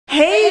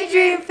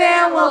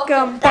and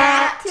welcome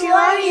back to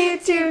our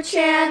YouTube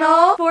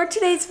channel. For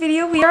today's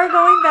video, we are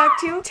going back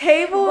to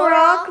Table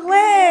Rock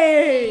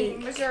Lake,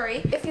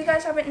 Missouri. If you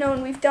guys haven't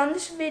known, we've done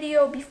this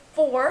video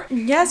before.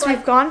 Yes,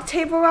 we've gone to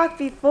Table Rock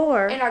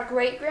before. And our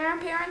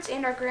great-grandparents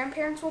and our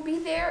grandparents will be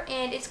there,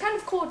 and it's kind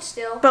of cold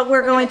still. But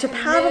we're going to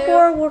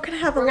paddleboard. We're going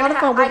to have a lot of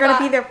fun. We're going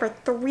to be there for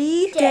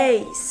 3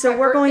 days. So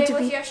we're going to be... My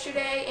birthday was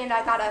yesterday, and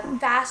I got a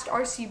fast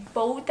RC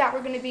boat that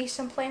we're going to be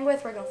playing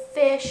with. We're going to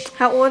fish.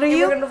 How old are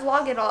you? We're going to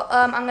vlog it all.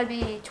 I'm going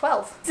to be 12.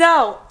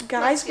 So,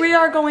 guys, we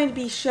are going to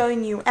be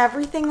showing you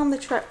everything on the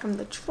trip from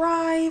the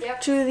drive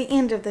to the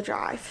end of the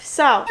drive.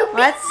 So,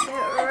 let's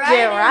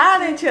get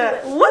right into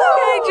it. Woo!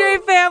 Okay,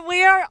 Dream Fam,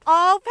 we are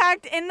all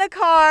packed in the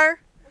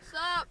car. What's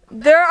up?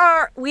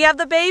 We have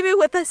the baby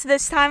with us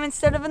this time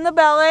instead of in the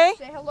belly.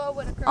 Say hello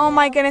with a Oh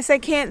my goodness, I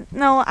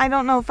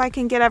don't know if I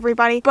can get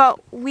everybody.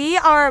 But we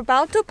are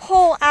about to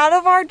pull out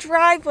of our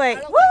driveway.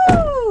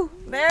 Woo!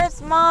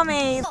 There's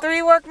Mommy.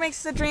 3 work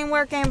makes the dream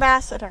work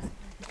ambassador.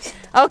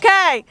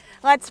 Okay,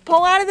 let's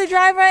pull out of the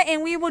driveway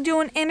and we will do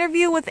an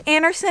interview with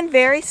Anderson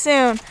very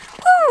soon.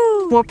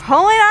 Woo! We're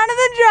pulling out of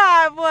the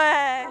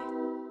driveway.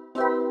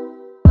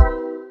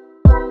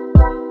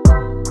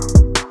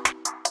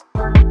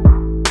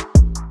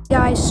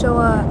 Guys, so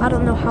I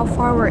don't know how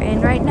far we're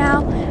in right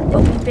now,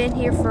 but we've been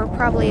here for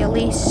probably at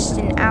least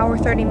an hour,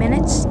 30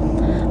 minutes.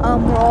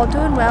 We're all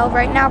doing well.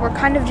 Right now we're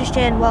kind of just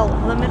in, well,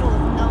 the middle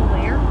of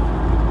nowhere.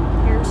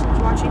 Harrison's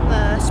watching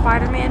the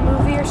Spider-Man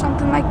movie or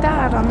something like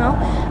that, I don't know.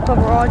 But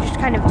we're all just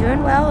kind of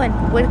doing well, and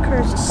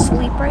Whitaker's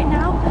asleep right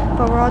now,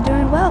 but we're all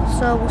doing well.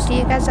 So we'll see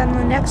you guys on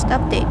the next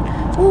update.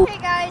 Ooh. Hey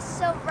guys,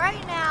 so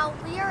right now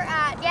we are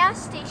at a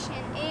gas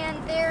station,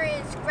 and there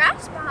is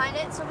grass behind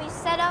it, so we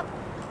set up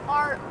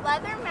our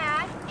leather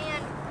mat,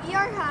 and we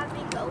are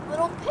having a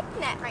little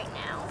picnic right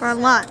now. For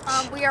lunch.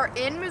 We are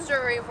in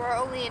Missouri. We're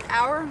only an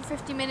hour and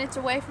 50 minutes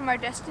away from our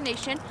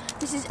destination.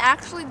 This is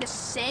actually the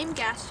same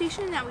gas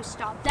station that we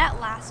stopped at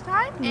last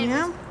time,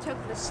 and we took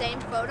the same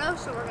photo,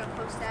 so we're going to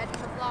post that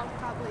in the vlog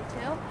probably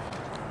too.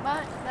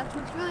 But that's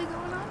what's really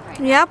going on right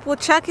now. Yep, we'll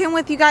check in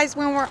with you guys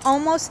when we're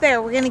almost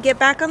there. We're going to get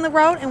back on the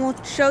road, and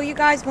we'll show you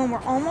guys when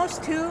we're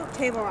almost to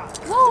Table Rock.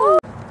 Woo!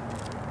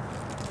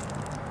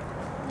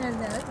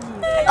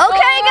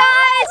 Okay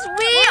guys,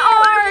 we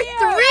are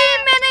 3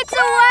 minutes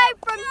away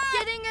from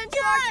getting into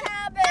our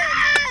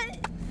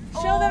cabin.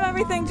 Show them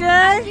everything, Jay.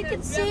 As you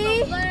can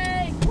see,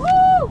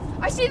 Woo!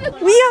 I see the...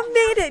 We have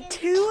made it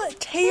to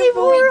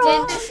Table We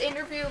Rock. did this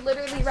interview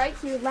literally right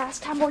here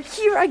last time. We're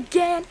here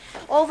again.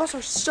 All of us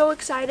are so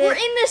excited. we're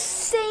in the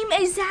same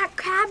exact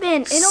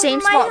cabin. Same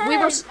spot.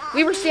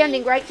 We were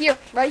standing right here.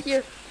 Right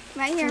here.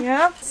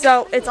 Yep.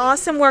 So it's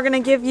awesome. We're going to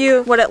give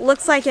you what it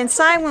looks like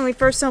inside when we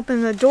first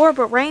open the door,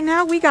 but right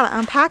now we got to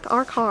unpack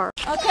our car.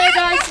 Okay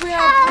guys, we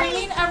are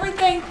bringing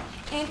everything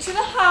into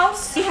the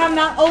house. We have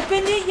not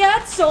opened it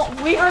yet, so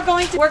we're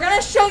going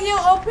to show you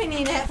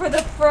opening it for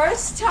the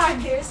first time.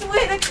 Here's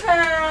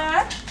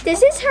Whitaker.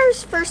 This is her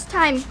first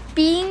time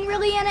being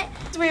really in it.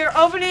 We are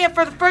opening it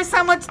for the first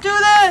time. Let's do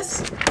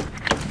this.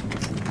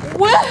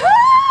 Woohoo!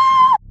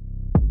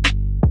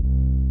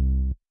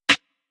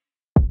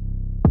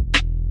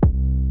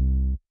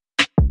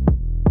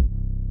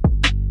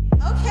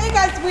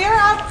 We are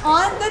up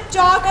on the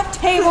dock of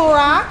Table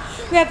Rock.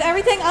 We have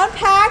everything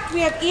unpacked.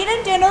 We have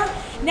eaten dinner.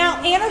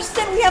 Now,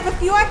 Anderson, we have a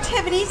few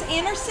activities.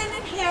 Anderson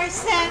and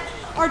Harrison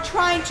are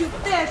trying to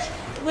fish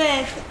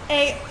with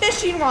a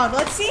fishing rod.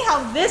 Let's see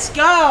how this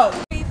goes.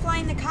 Are you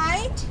flying the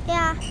kite?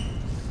 Yeah.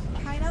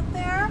 Kite up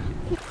there.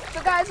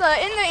 So guys,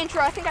 in the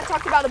intro, I think I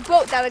talked about a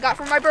boat that I got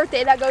for my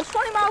birthday that goes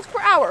 20 miles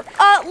per hour.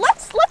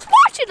 Let's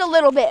watch it a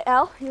little bit,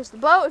 Elle. Here's the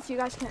boat, if you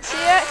guys can't see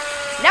it.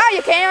 Now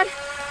you can.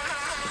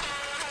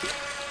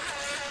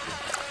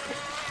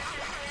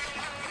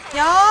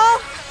 Y'all,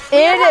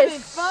 it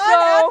is fun so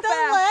at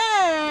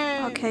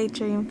the lake. Okay,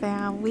 Dream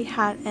Fam, we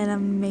had an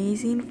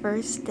amazing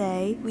first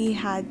day. We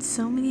had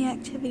so many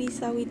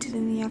activities that we did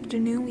in the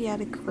afternoon. We had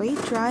a great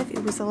drive.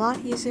 It was a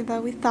lot easier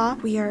than we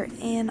thought. We are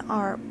in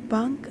our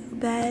bunk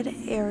bed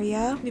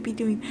area. We're going to be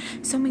doing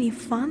so many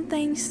fun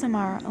things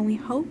tomorrow, and we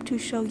hope to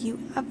show you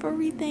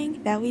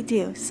everything that we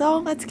do. So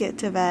let's get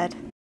to bed.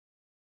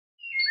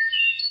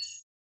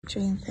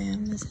 Dream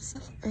Fam, this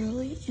is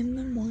early in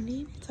the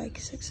morning. It's like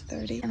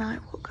 6:30, and I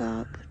woke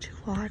up to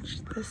watch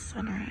the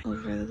sunrise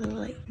over the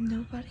lake.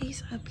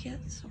 Nobody's up yet,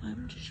 so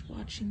I'm just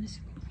watching this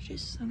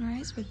gorgeous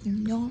sunrise with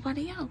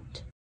nobody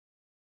out.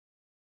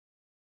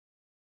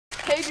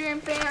 Hey Dream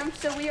Fam,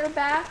 so we are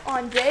back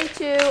on day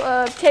 2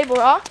 of Table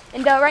Rock,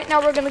 and right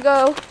now we're gonna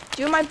go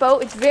do my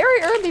boat. It's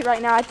very early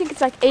right now. I think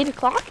it's like 8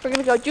 o'clock. We're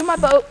gonna go do my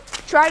boat,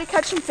 try to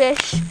catch some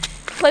fish,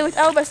 play with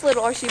Elba's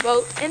little RC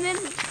boat, and then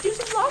do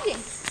some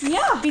vlogging.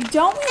 Yeah, we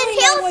don't really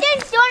know what...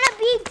 Harrison's gonna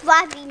be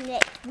driving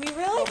it. We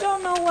really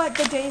don't know what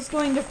the day's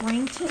going to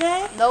bring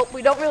today. Nope,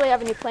 we don't really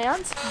have any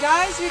plans.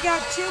 Guys, we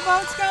got 2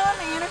 boats going.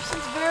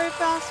 Anderson's very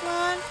fast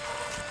one.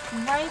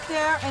 Right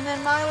there, and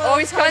then my little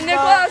he's coming in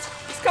close.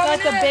 He's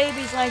coming that the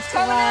babies like to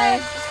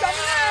ride. He's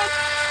coming in.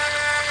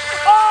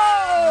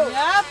 Oh!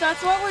 Yep,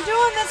 that's what we're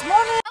doing this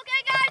morning.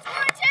 Okay guys,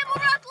 we're at Table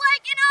Rock Lake.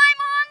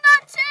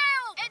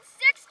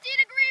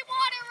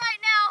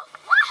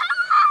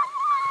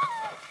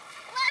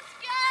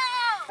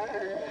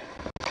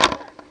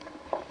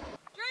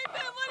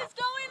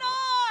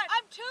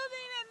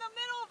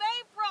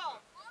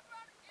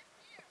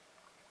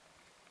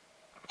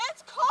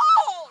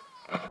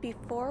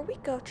 Before we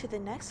go to the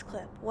next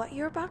clip, what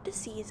you're about to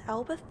see is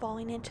Elba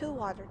falling into the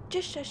water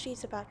just as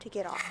she's about to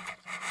get off.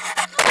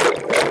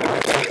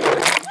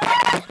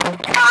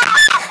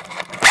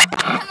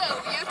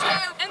 Hello,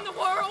 YouTube and the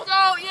world. So,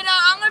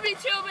 I'm gonna be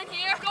tubing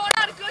here, going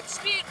at a good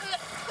speed.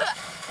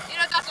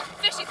 Got some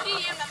fishy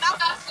pee in the mouth.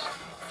 Got some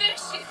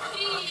fishy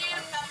pee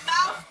in the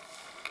mouth.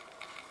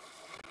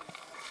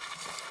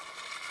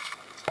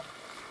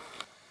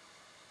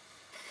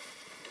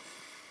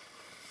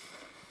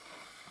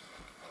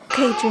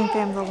 Okay, Dream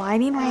Fam, the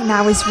lighting right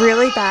now is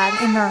really bad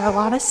and there are a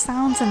lot of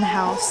sounds in the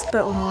house.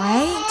 But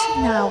right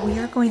now we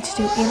are going to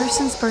do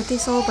Anderson's birthday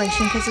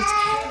celebration because it's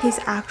his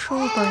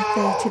actual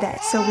birthday today.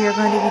 So we are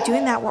going to be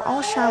doing that. We're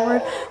all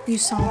showered. You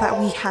saw that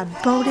we had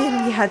boated.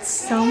 We had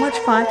so much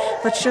fun.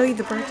 Let's show you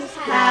the birthday.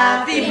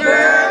 Happy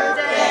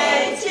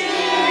birthday to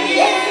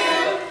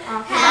you.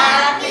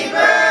 Happy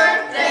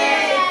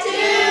birthday to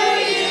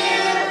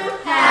you.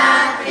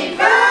 Happy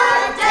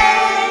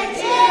birthday,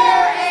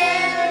 dear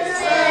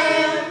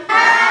Anderson.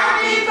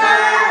 Happy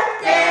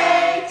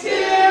birthday to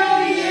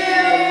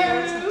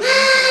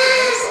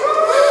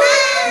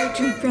you.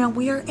 Dream Fam,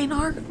 we are in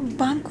our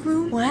bunk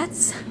room.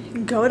 Let's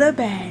go to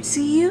bed.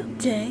 See you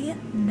day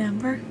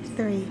number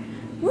 3.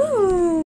 Woo!